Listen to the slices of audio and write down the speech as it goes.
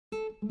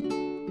So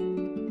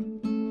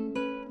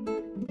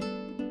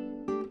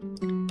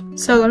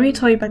let me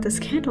tell you about this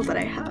candle that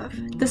I have.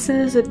 This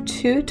is a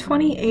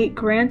 228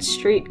 Grand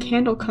Street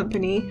Candle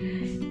Company.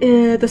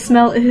 The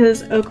smell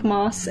is oak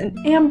moss and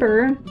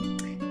amber.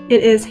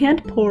 It is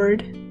hand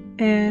poured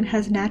and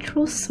has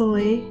natural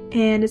soy,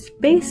 and it's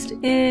based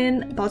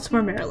in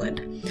Baltimore,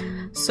 Maryland.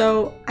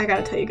 So I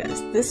gotta tell you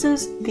guys, this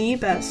is the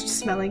best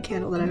smelling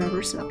candle that I've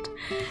ever smelled.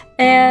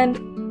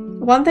 And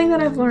one thing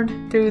that I've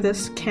learned through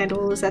this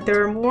candle is that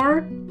there are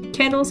more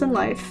candles in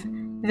life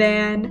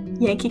than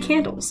Yankee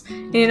candles.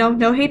 And, you know,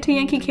 no hate to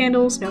Yankee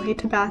candles, no hate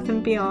to Bath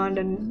and Beyond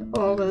and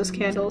all those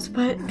candles,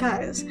 but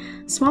guys,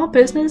 small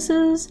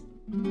businesses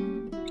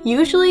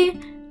usually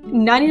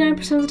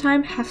 99% of the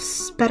time have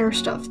better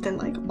stuff than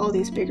like all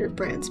these bigger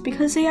brands,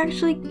 because they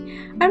actually,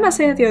 I'm not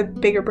saying that the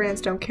bigger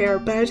brands don't care,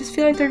 but I just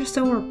feel like they're just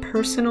so more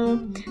personal.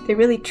 They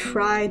really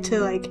try to,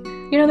 like,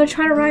 you know, they're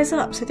trying to rise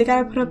up, so they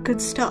gotta put up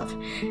good stuff.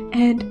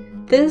 And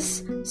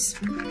this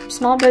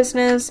small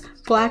business,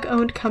 black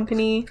owned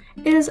company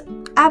is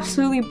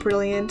absolutely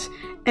brilliant,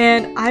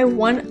 and I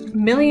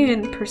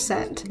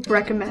 1,000,000%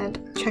 recommend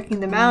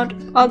checking them out.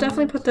 I'll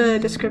definitely put the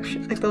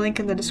description, like the link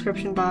in the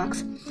description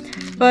box,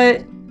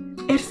 but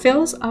it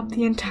fills up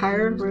the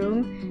entire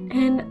room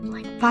in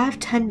like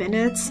 5-10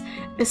 minutes.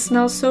 It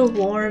smells so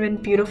warm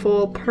and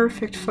beautiful,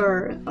 perfect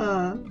for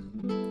a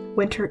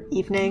winter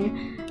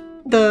evening.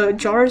 The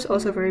jar is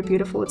also very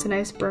beautiful. It's a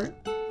nice burnt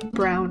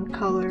brown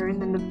color,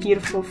 and then the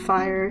beautiful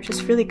fire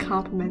just really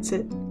complements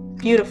it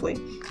beautifully.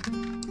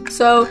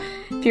 So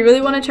if you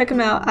really want to check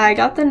them out, I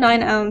got the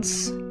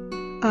 9-ounce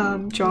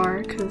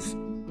jar because,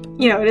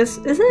 you know, it is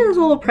a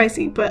little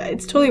pricey, but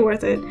it's totally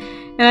worth it,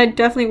 and I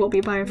definitely will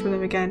be buying from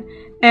them again.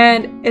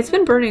 And it's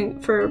been burning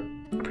for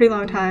a pretty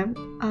long time.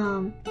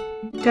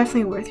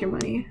 Definitely worth your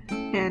money.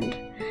 And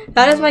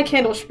that is my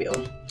candle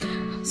spiel.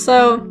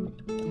 So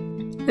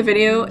the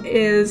video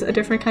is a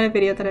different kind of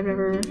video that I've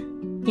ever,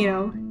 you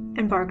know,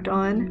 embarked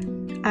on.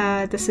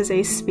 This is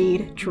a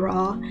speed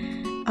draw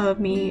of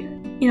me.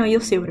 You know,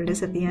 you'll see what it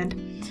is at the end.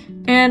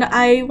 And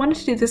I wanted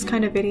to do this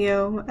kind of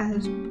video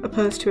as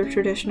opposed to a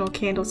traditional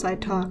candle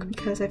side talk,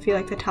 because I feel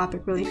like the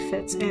topic really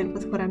fits in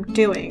with what I'm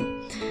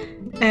doing.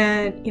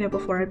 And, you know,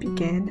 before I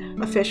begin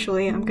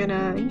officially, I'm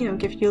gonna, you know,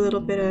 give you a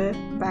little bit of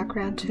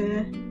background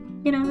to,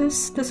 you know,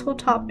 this whole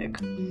topic.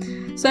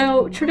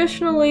 So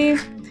traditionally,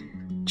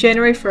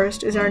 January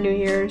 1st is our New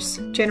Year's.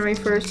 January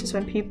 1st is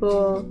when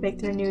people make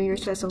their New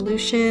Year's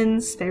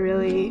resolutions. They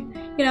really,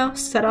 you know,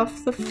 set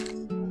off the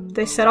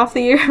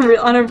year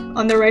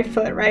on the right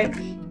foot, right?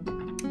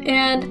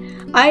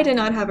 And I did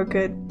not have a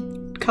good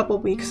couple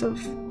weeks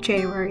of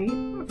January,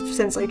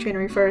 since like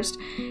January 1st.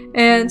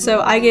 And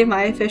so I gave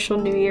my official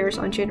New Year's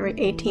on January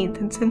 18th,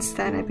 and since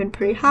then I've been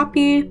pretty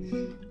happy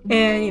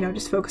and, you know,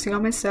 just focusing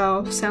on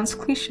myself. Sounds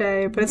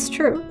cliche, but it's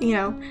true. You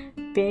know,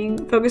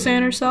 focusing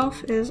on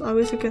yourself is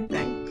always a good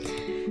thing.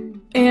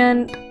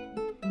 And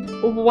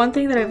one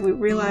thing that I've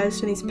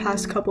realized in these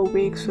past couple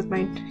weeks with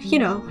my, you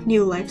know,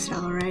 new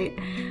lifestyle, right,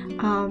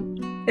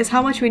 is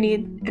how much we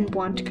need and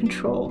want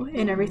control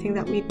in everything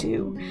that we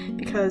do,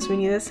 because we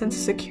need a sense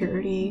of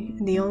security.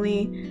 And the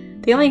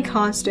only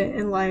constant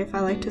in life,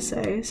 I like to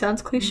say,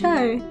 sounds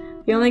cliche,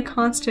 the only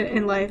constant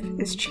in life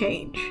is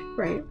change,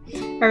 right?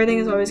 Everything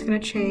is always going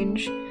to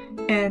change,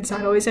 and it's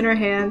not always in our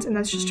hands, and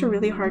that's just a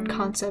really hard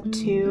concept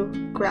to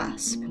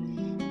grasp.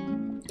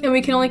 And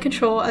we can only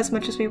control as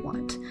much as we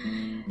want.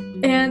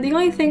 And the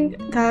only thing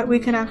that we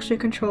can actually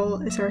control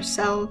is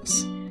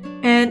ourselves.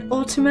 And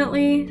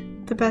ultimately,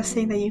 the best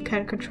thing that you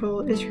can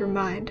control is your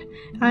mind.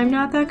 I'm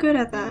not that good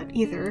at that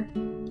either.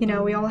 You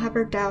know, we all have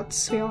our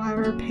doubts, we all have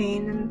our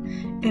pain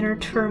and inner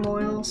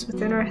turmoils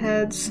within our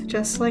heads,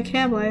 just like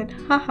Hamlet,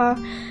 haha.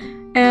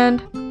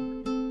 And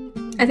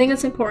I think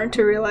it's important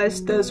to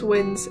realize those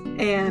wins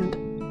and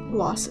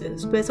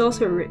losses, but it's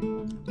also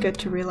good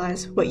to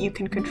realize what you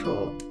can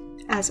control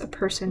as a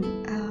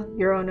person,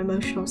 your own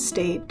emotional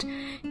state,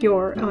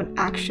 your own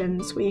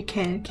actions, what you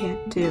can and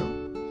can't do.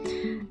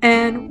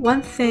 And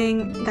one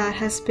thing that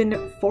has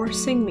been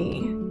forcing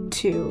me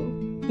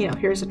to, you know,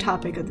 here's a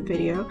topic of the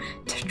video,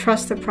 to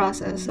trust the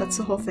process. That's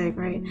the whole thing,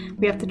 right?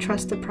 We have to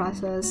trust the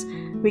process.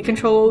 We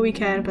control what we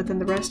can, but then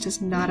the rest is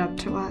not up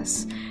to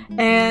us.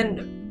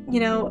 And,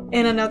 you know,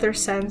 in another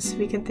sense,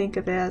 we can think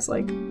of it as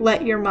like,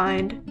 let your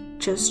mind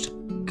just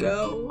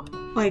go.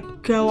 Like,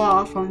 go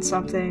off on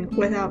something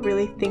without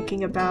really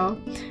thinking about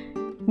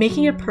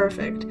making it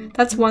perfect.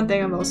 That's one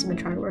thing I've also been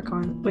trying to work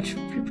on, which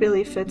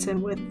really fits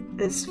in with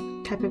this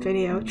type of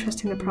video,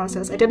 trusting the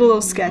process. I did a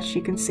little sketch,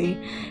 you can see,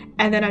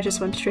 and then I just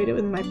went straight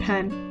with my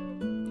pen.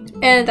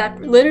 And that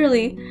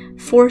literally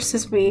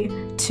forces me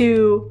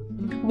to,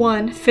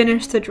 one,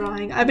 finish the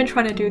drawing. I've been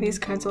trying to do these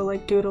kinds of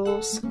like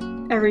doodles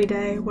every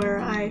day where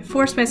I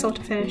force myself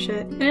to finish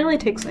it, and it only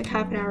takes like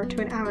half an hour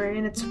to an hour,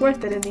 and it's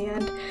worth it in the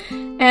end.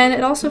 And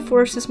it also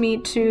forces me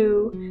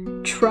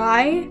to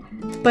try,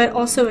 but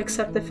also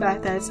accept the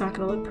fact that it's not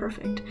going to look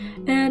perfect.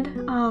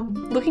 And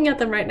looking at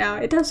them right now,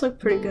 it does look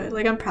pretty good.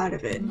 Like, I'm proud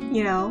of it,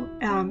 you know?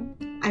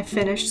 I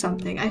finished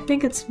something. I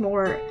think it's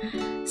more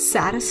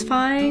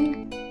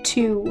satisfying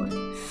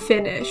to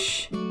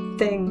finish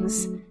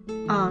things,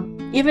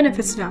 even if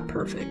it's not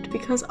perfect,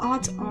 because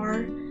odds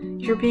are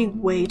you're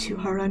being way too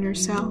hard on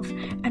yourself,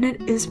 and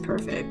it is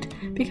perfect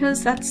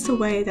because that's the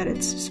way that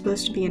it's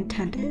supposed to be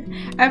intended.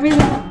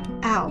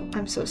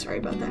 I'm so sorry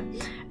about that.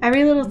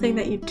 Every little thing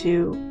that you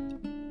do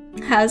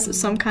has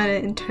some kind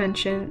of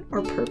intention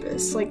or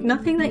purpose. Like,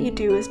 nothing that you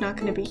do is not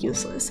going to be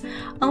useless,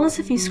 unless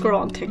if you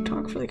scroll on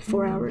TikTok for like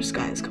 4 hours,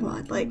 guys. Come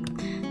on, like,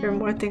 there are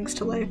more things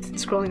to life than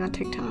scrolling on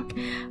TikTok.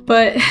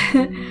 But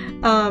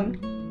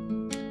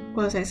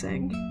what was I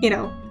saying? You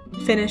know,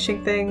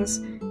 finishing things,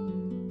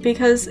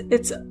 because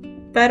it's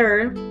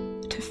better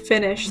to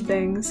finish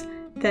things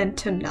than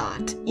to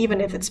not, even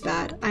if it's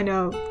bad. I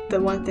know the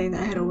one thing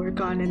that I had to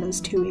work on in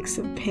those 2 weeks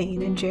of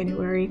pain in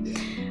January,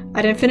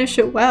 I didn't finish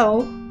it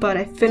well, but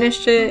I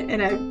finished it,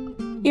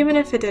 and even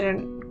if it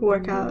didn't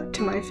work out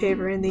to my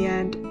favor in the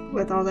end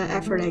with all the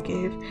effort I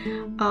gave,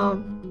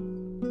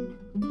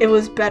 it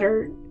was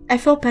better. I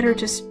felt better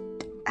just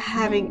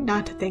having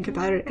not to think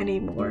about it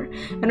anymore.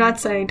 I'm not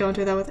saying don't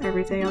do that with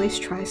everything, at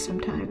least try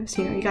sometimes.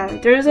 You know,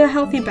 there's a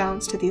healthy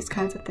balance to these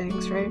kinds of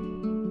things, right?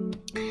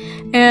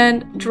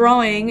 And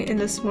drawing, in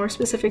this more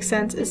specific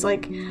sense, is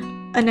like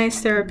a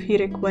nice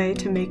therapeutic way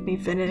to make me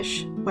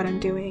finish what I'm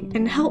doing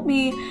and help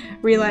me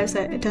realize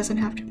that it doesn't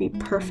have to be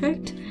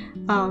perfect,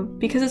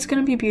 because it's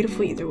going to be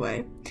beautiful either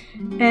way.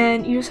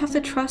 And you just have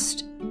to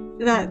trust.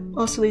 That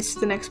also leads to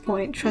the next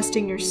point,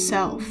 trusting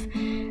yourself.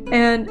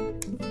 And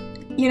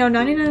you know,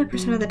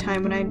 99% of the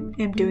time when I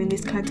am doing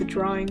these kinds of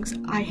drawings,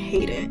 I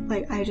hate it.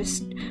 Like, I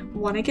just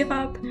want to give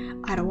up.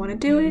 I don't want to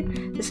do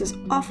it. This is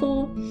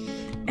awful.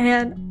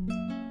 And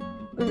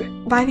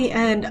by the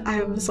end,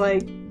 I was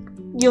like,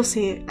 you'll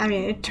see. I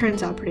mean, it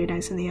turns out pretty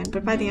nice in the end.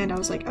 But by the end, I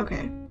was like,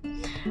 okay,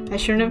 I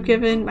shouldn't have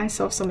given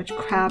myself so much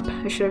crap.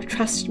 I should have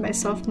trusted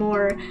myself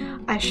more.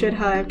 I should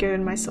have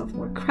given myself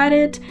more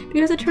credit,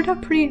 because it turned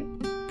out pretty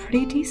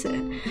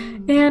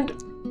decent. And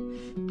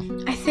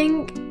I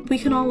think we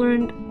can all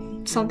learn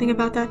something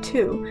about that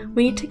too.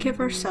 We need to give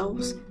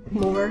ourselves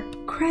more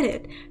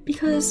credit,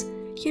 because,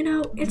 you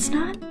know, it's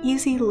not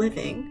easy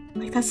living.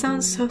 Like, that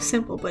sounds so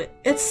simple, but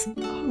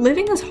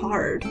living is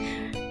hard,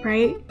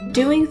 right?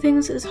 Doing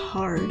things is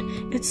hard.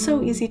 It's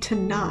so easy to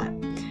not.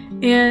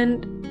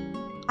 And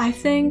I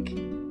think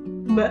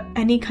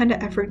any kind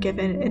of effort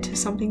given into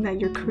something that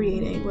you're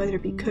creating, whether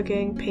it be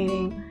cooking,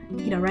 painting,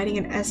 you know, writing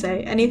an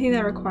essay, anything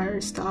that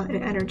requires thought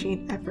and energy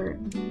and effort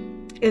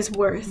is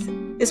worth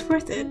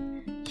it.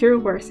 You're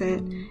worth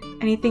it.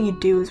 Anything you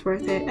do is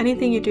worth it.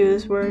 Anything you do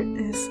is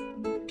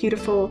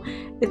beautiful.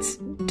 It's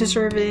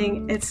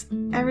deserving. It's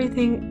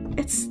everything.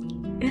 It's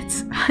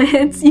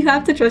you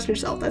have to trust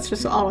yourself. That's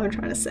just all I'm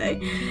trying to say.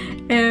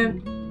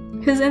 And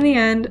because in the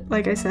end,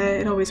 like I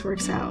said, it always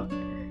works out.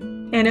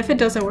 And if it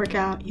doesn't work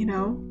out, you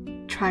know,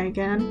 try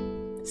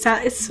again.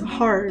 It's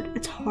hard.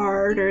 It's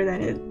harder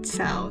than it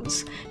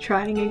sounds.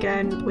 Trying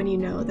again when you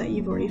know that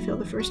you've already failed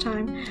the first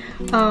time.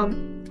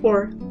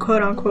 Or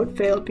quote-unquote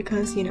failed,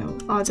 because, you know,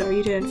 odds are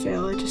you didn't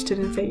fail, it just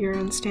didn't fit your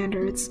own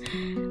standards.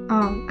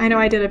 I know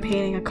I did a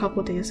painting a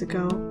couple days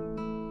ago,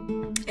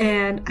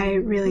 and I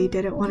really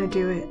didn't want to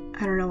do it.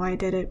 I don't know why I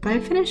did it, but I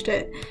finished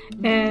it.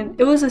 And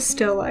it was a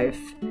still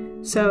life,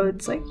 so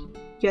it's like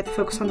you have to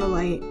focus on the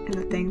light and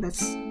the thing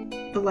that's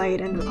the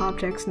light and the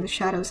objects and the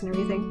shadows and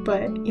everything.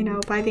 But, you know,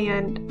 by the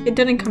end, it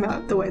didn't come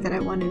out the way that I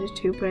wanted it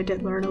to, but I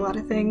did learn a lot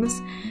of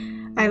things.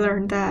 I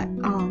learned that,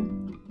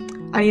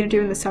 I need to do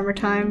it in the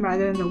summertime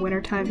rather than the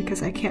wintertime,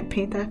 because I can't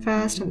paint that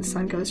fast and the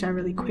sun goes down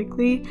really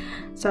quickly.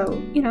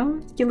 So, you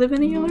know, you live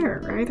and you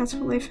learn, right? That's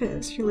what life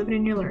is. You're living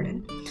and you're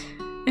learning.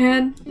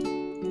 And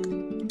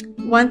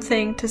one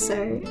thing to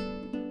say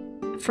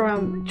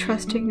from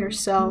trusting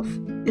yourself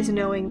is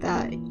knowing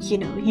that, you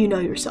know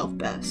yourself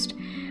best.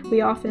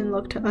 We often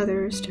look to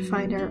others to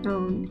find our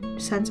own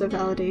sense of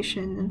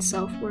validation and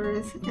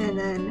self-worth, and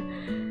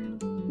then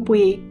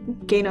we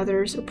gain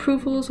others'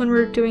 approvals when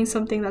we're doing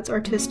something that's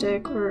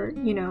artistic or,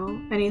 you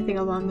know, anything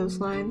along those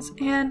lines.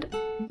 And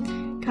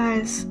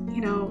guys, you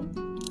know,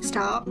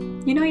 stop.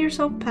 You know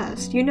yourself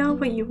best. You know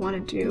what you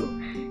want to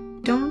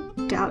do.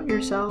 Don't doubt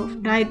yourself.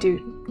 And I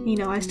do, you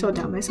know, I still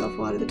doubt myself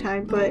a lot of the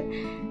time, but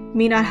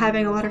me not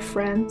having a lot of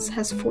friends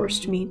has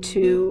forced me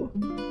to,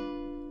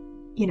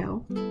 you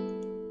know,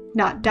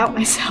 not doubt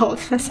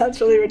myself. That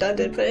sounds really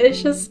redundant, but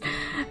it's just,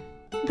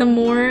 the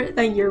more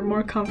that you're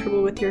more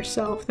comfortable with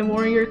yourself, the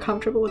more you're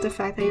comfortable with the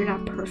fact that you're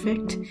not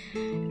perfect,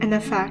 and the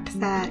fact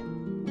that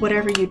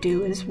whatever you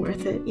do is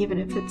worth it, even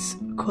if it's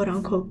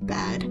quote-unquote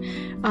bad,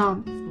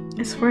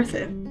 it's worth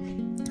it.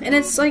 And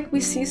it's like we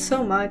see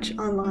so much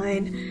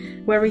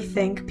online where we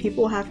think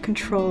people have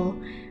control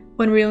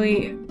when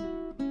really,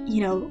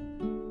 you know,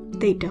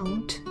 they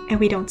don't. And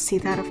we don't see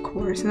that, of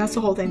course. And that's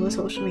the whole thing with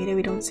social media.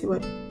 We don't see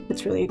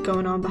what's really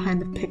going on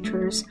behind the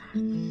pictures.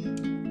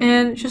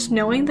 And just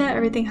knowing that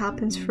everything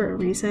happens for a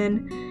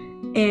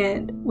reason,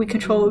 and we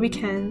control what we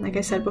can, like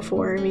I said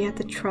before, and we have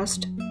to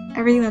trust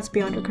everything that's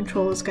beyond our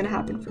control is going to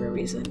happen for a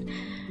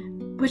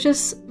reason. Which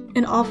is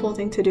an awful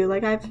thing to do.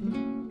 Like, I've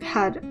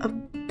had a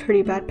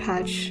pretty bad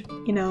patch,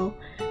 you know,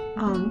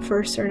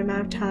 for a certain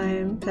amount of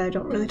time that I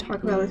don't really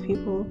talk about with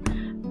people.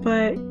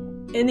 But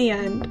in the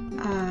end,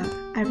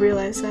 I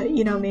realized that,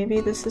 you know,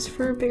 maybe this is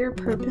for a bigger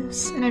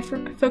purpose, and I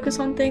focus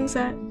on things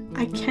that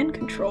I can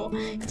control,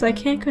 because I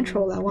can't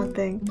control that one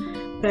thing,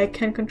 but I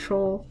can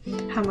control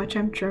how much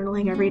I'm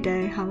journaling every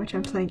day, how much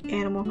I'm playing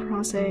Animal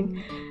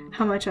Crossing,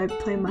 how much I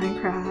play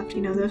Minecraft.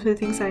 You know, those are the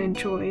things I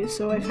enjoy.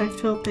 So if I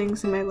feel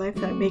things in my life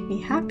that make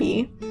me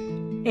happy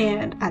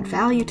and add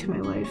value to my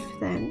life,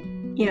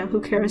 then, you know,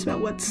 who cares about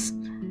what's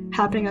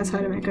happening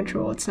outside of my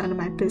control? It's none of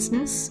my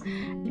business.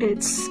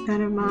 It's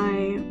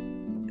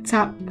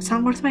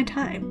not worth my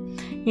time.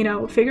 You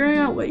know, figuring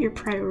out what your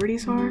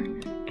priorities are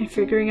and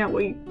figuring out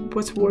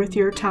what's worth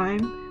your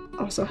time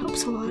also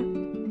helps a lot.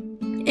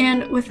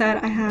 And with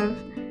that, I have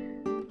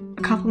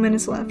a couple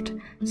minutes left,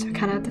 so I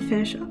kind of have to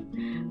finish up.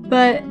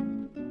 But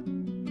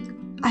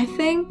I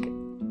think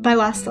my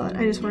last thought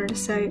I just wanted to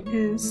say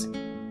is,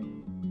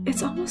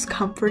 it's almost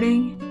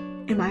comforting,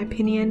 in my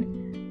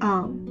opinion,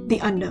 the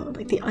unknown.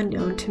 Like, the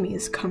unknown to me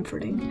is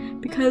comforting,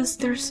 because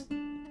there's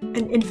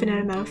an infinite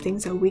amount of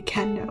things that we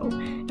can know,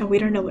 and we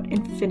don't know what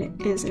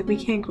infinite is. Like,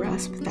 we can't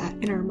grasp that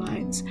in our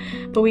minds,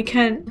 but we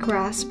can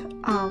grasp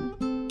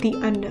the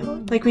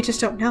unknown. Like, we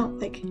just don't know.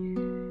 Like,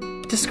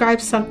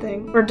 describe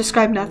something or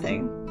describe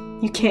nothing.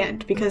 You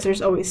can't, because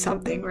there's always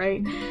something,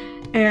 right?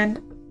 And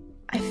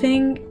I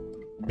think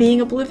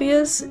being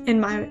oblivious, in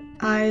my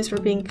eyes, or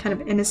being kind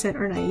of innocent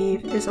or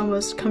naive, is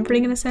almost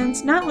comforting in a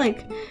sense. Not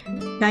like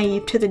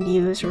naive to the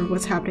news or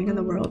what's happening in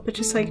the world, but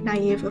just like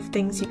naive of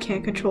things you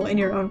can't control in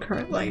your own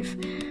current life,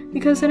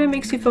 because then it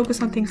makes you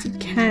focus on things you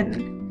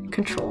can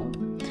control.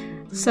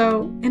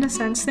 So in a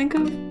sense, think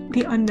of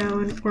the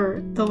unknown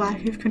or the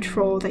lack of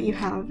control that you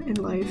have in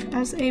life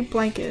as a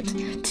blanket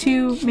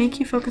to make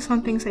you focus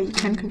on things that you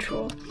can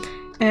control,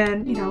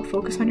 and, you know,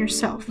 focus on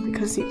yourself,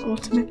 because the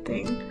ultimate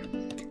thing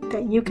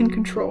that you can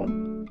control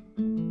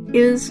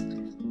is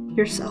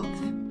yourself.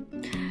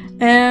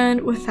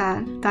 And with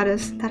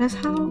that's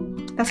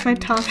my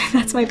topic.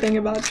 That's my thing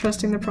about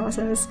trusting the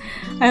process.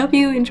 I hope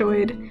you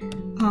enjoyed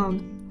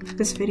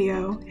this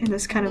video and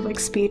this kind of like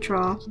speed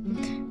draw.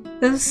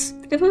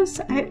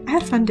 I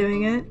had fun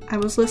doing it. I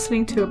was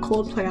listening to a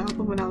Coldplay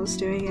album when I was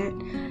doing it,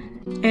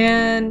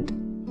 and,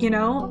 you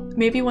know,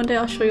 maybe one day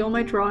I'll show you all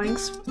my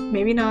drawings,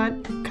 maybe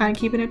not. Kind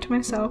of keeping it to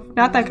myself.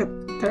 Not that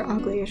they're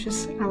ugly, it's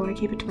just I want to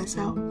keep it to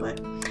myself.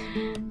 But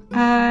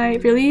I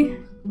really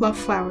love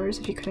flowers,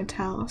 if you couldn't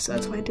tell, so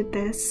that's why I did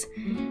this.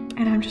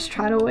 And I'm just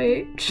trying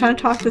to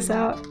talk this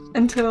out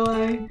until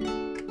I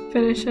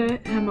finish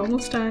it, and I'm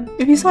almost done.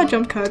 If you saw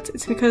jump cuts,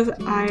 it's because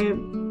I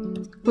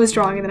was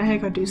drawing and then I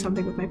had to go do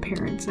something with my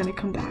parents and I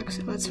come back,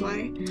 so that's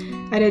why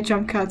I did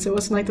jump cuts. It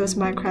wasn't like those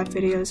Minecraft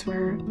videos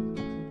where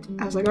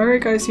I was like,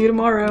 alright guys, see you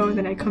tomorrow, and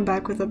then I come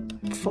back with a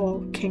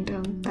full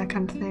kingdom, that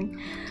kind of thing.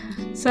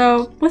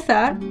 So with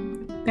that,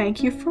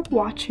 thank you for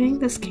watching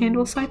this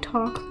Candleside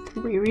Talk with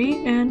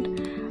Riri,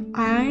 and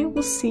I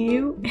will see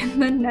you in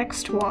the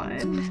next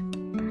one.